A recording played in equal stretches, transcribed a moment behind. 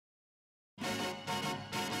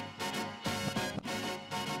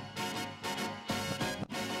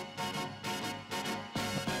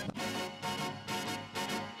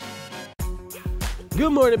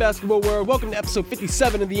Good morning, basketball world. Welcome to episode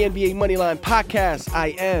 57 of the NBA Moneyline Podcast.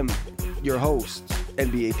 I am your host,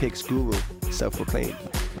 NBA Picks Guru, self-proclaimed,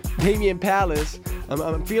 Damian Palace.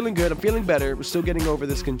 I'm feeling good. I'm feeling better. We're still getting over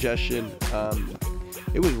this congestion.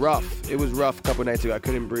 It was rough. It was rough a couple nights ago. I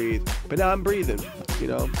couldn't breathe. But now I'm breathing. You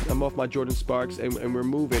know, I'm off my Jordan Sparks, and we're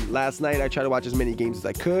moving. Last night, I tried to watch as many games as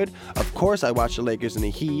I could. Of course, I watched the Lakers and the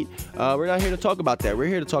Heat. We're not here to talk about that. We're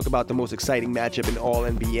here to talk about the most exciting matchup in all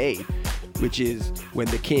NBA, which is when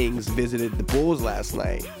the Kings visited the Bulls last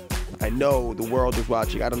night. I know the world was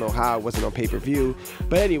watching. I don't know how it wasn't on pay-per-view.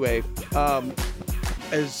 But anyway,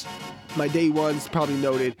 as my day ones probably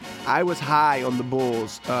noted, I was high on the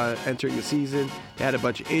Bulls entering the season. They had a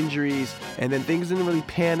bunch of injuries, and then things didn't really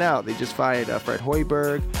pan out. They just fired Fred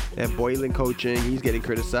Hoiberg. They have Boylan coaching. He's getting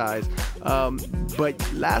criticized.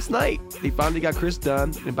 But last night, they finally got Chris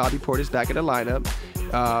Dunn and Bobby Portis back in the lineup.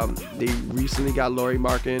 They recently got Lauri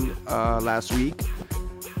Markkanen last week.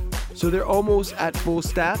 So they're almost at full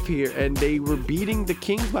staff here, and they were beating the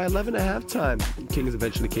Kings by 11 at halftime. The Kings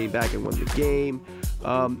eventually came back and won the game.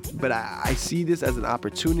 But I see this as an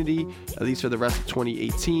opportunity, at least for the rest of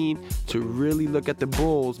 2018, to really look at the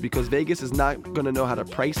Bulls, because Vegas is not going to know how to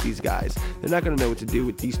price these guys. They're not going to know what to do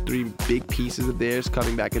with these three big pieces of theirs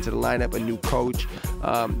coming back into the lineup, a new coach.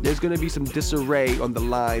 There's going to be some disarray on the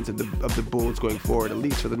lines of the Bulls going forward, at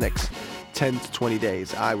least for the next 10 to 20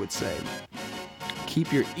 days, I would say.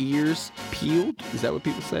 Keep your ears peeled. Is that what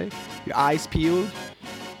people say? Your eyes peeled.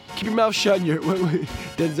 Keep your mouth shut and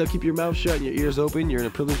Denzel, keep your mouth shut and your ears open. You're in a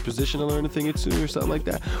privileged position to learn a thing or two or something like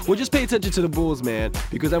that. Well, just pay attention to the Bulls, man,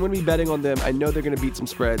 because I'm going to be betting on them. I know they're going to beat some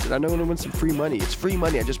spreads, and I know I'm going to win some free money. It's free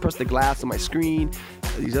money. I just press the glass on my screen.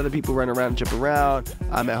 These other people run around and jump around.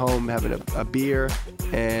 I'm at home having a beer,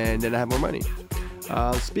 and then I have more money.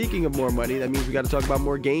 Speaking of more money, that means we got to talk about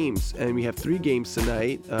more games, and we have 3 games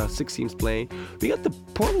tonight, 6 teams playing. We got the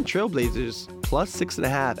Portland Trail Blazers plus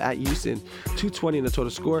 6.5 at Houston, 220 in the total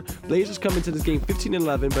score. Blazers come into this game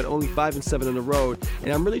 15-11, but only 5-7 on the road,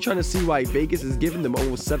 and I'm really trying to see why Vegas is giving them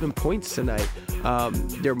almost 7 points tonight.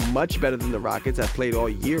 They're much better than the Rockets. I've played all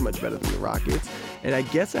year much better than the Rockets, and I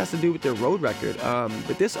guess it has to do with their road record.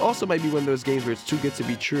 But this also might be one of those games where it's too good to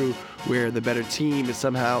be true, where the better team is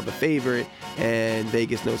somehow the favorite, and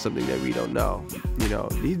Vegas knows something that we don't know. You know,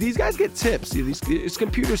 these guys get tips. These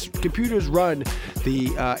computers run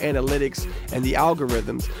the analytics and the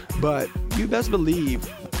algorithms, but you best believe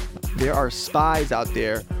there are spies out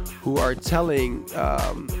there who are telling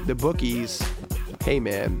the bookies, hey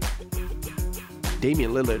man,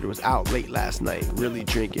 Damian Lillard was out late last night, really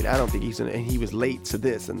drinking. I don't think he was late to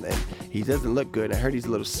this, and he doesn't look good. I heard he's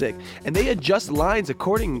a little sick. And they adjust lines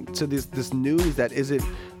according to this news that isn't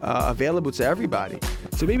available to everybody.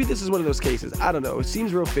 So maybe this is one of those cases. I don't know. It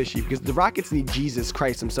seems real fishy because the Rockets need Jesus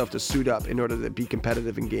Christ himself to suit up in order to be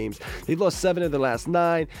competitive in games. They've lost 7 of the last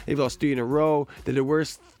 9. They've lost 3 in a row. They're the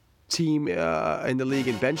worst team in the league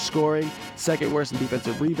in bench scoring, second worst in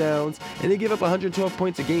defensive rebounds, and they give up 112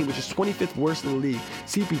 points a game, which is 25th worst in the league.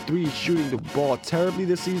 CP3 is shooting the ball terribly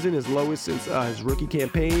this season, his lowest since his rookie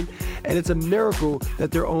campaign, and it's a miracle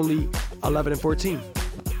that they're only 11-14.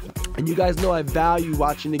 And you guys know I value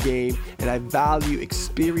watching the game, and I value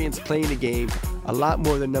experience playing the game a lot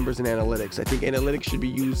more than numbers and analytics. I think analytics should be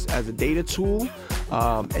used as a data tool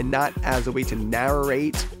and not as a way to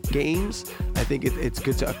narrate games. I think it's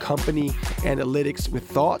good to accompany analytics with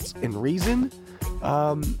thoughts and reason.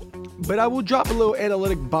 But I will drop a little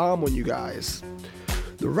analytic bomb on you guys.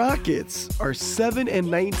 The Rockets are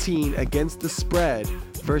 7-19 against the spread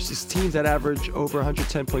versus teams that average over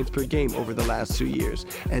 110 points per game over the last 2 years.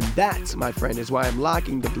 And that, my friend, is why I'm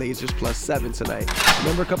locking the Blazers plus 7 tonight.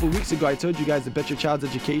 Remember a couple weeks ago, I told you guys to bet your child's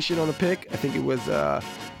education on a pick. I think it was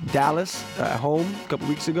Dallas at home a couple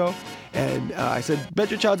weeks ago. And I said,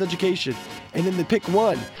 bet your child's education. And then the pick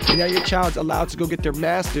won. And now your child's allowed to go get their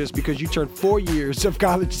master's because you turned 4 years of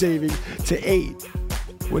college savings to 8.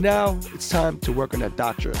 Well, now it's time to work on that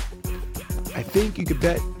doctorate. I think you could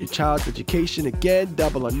bet your child's education again,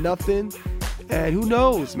 double or nothing. And who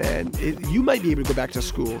knows, man? You might be able to go back to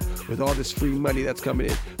school with all this free money that's coming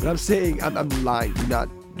in. But I'm saying, I'm lying. Do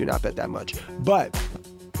not bet that much. But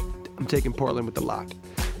I'm taking Portland with the lock.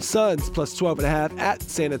 Suns plus 12.5 at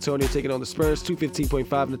San Antonio, taking on the Spurs,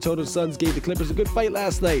 215.5 in the total. Suns gave the Clippers a good fight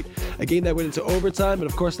last night, a game that went into overtime, and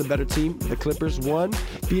of course the better team, the Clippers, won.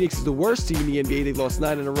 Phoenix is the worst team in the NBA. They've lost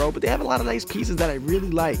 9 in a row, but they have a lot of nice pieces that I really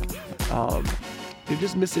like. They're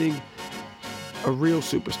just missing a real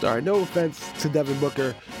superstar. No offense to Devin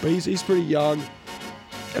Booker, but he's pretty young.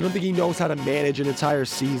 I don't think he knows how to manage an entire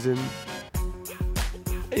season.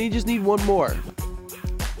 And he just need one more.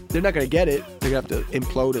 they're not going to get it. They're going to have to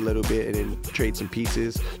implode a little bit and then trade some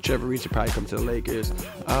pieces. Trevor Reese will probably come to the Lakers.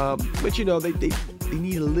 But, you know, they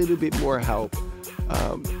need a little bit more help.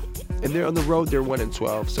 And they're on the road. They're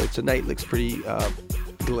 1-12. So tonight looks pretty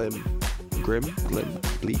grim,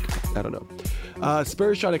 bleak. I don't know.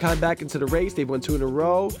 Spurs trying to climb back into the race. They've won 2 in a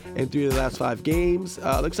row and 3 of the last 5 games.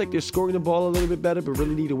 Looks like they're scoring the ball a little bit better, but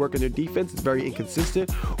really need to work on their defense. It's very inconsistent.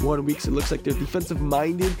 One week it looks like they're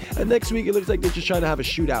defensive-minded, and next week it looks like they're just trying to have a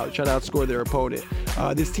shootout, trying to outscore their opponent.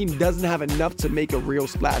 This team doesn't have enough to make a real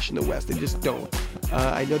splash in the West. They just don't.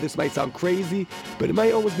 I know this might sound crazy, but it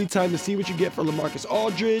might almost be time to see what you get for LaMarcus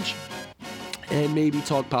Aldridge and maybe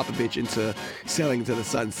talk Popovich into sailing to the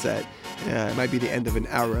sunset. It might be the end of an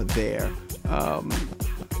era there.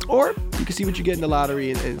 Or you can see what you get in the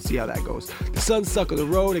lottery and see how that goes. The Suns suck on the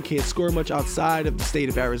road and can't score much outside of the state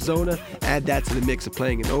of Arizona. Add that to the mix of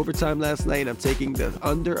playing in overtime last night, and I'm taking the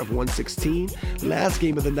under of 116. Last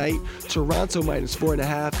game of the night, Toronto minus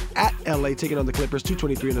 4.5 at LA, taking on the Clippers,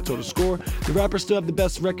 223 in the total score. The Raptors still have the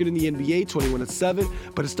best record in the NBA, 21-7,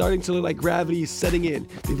 but it's starting to look like gravity is setting in.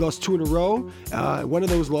 They've lost 2 in a row. One of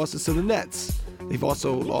those losses to the Nets. They've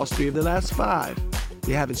also lost 3 of the last 5.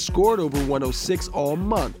 They haven't scored over 106 all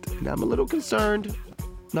month, and I'm a little concerned.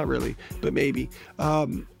 Not really, but maybe.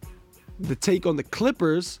 The take on the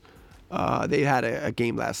Clippers, they had a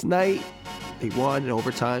game last night. They won in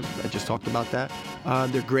overtime. I just talked about that.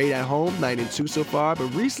 They're great at home, 9-2 so far, but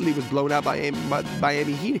recently was blown out by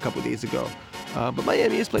Miami Heat a couple days ago. But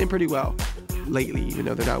Miami is playing pretty well lately, even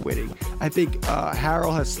though they're not winning. I think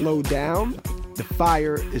Harrell has slowed down. The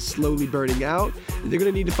fire is slowly burning out. They're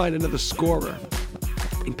going to need to find another scorer.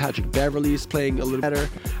 I think Patrick Beverly is playing a little better.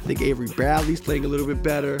 I think Avery Bradley's playing a little bit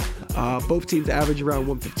better. Both teams average around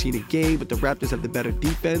 115 a game, but the Raptors have the better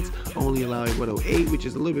defense, only allowing 108, which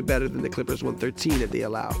is a little bit better than the Clippers 113 that they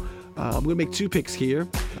allow. I'm going to make 2 picks here.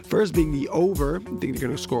 First being the over. I think they're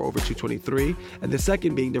going to score over 223. And the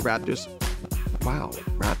second being the Raptors. Wow,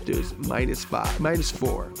 Raptors minus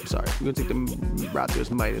 4. I'm sorry. I'm going to take the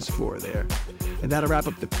Raptors minus 4 there. And that'll wrap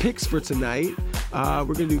up the picks for tonight.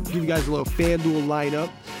 We're going to give you guys a little FanDuel lineup.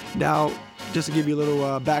 Now, just to give you a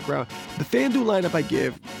little background, the FanDuel lineup I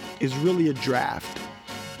give is really a draft.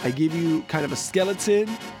 I give you kind of a skeleton.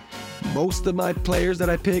 Most of my players that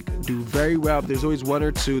I pick do very well. There's always 1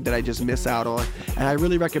 or 2 that I just miss out on. And I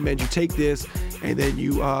really recommend you take this and then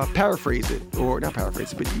you paraphrase it. Or not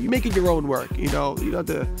paraphrase it, but you make it your own work. You know, you don't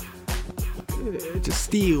have to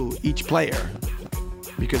steal each player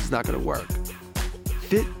because it's not going to work.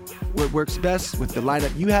 Fit what works best with the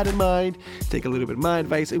lineup you had in mind. Take a little bit of my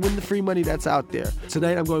advice and win the free money that's out there.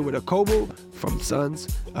 Tonight I'm going with Okobo from Suns,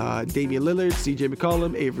 Damian Lillard, CJ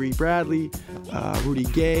McCollum, Avery Bradley, Rudy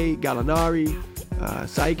Gay, Gallinari,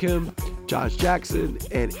 Siakam, Josh Jackson,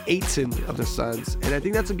 and Ayton of the Suns. And I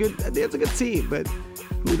think that's a good team, but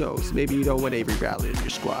who knows? Maybe you don't want Avery Bradley in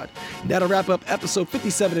your squad. That'll wrap up episode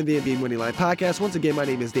 57 of the NBA Moneyline Podcast. Once again, my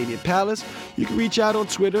name is Damian Palace. You can reach out on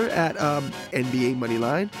Twitter at NBA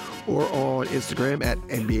Moneyline or on Instagram at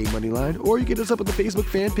NBA Moneyline, or you can hit us up on the Facebook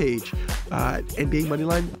fan page, NBA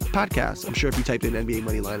Moneyline Podcast. I'm sure if you type in NBA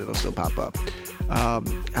Moneyline, it'll still pop up.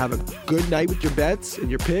 Have a good night with your bets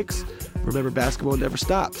and your picks. Remember, basketball never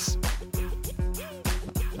stops.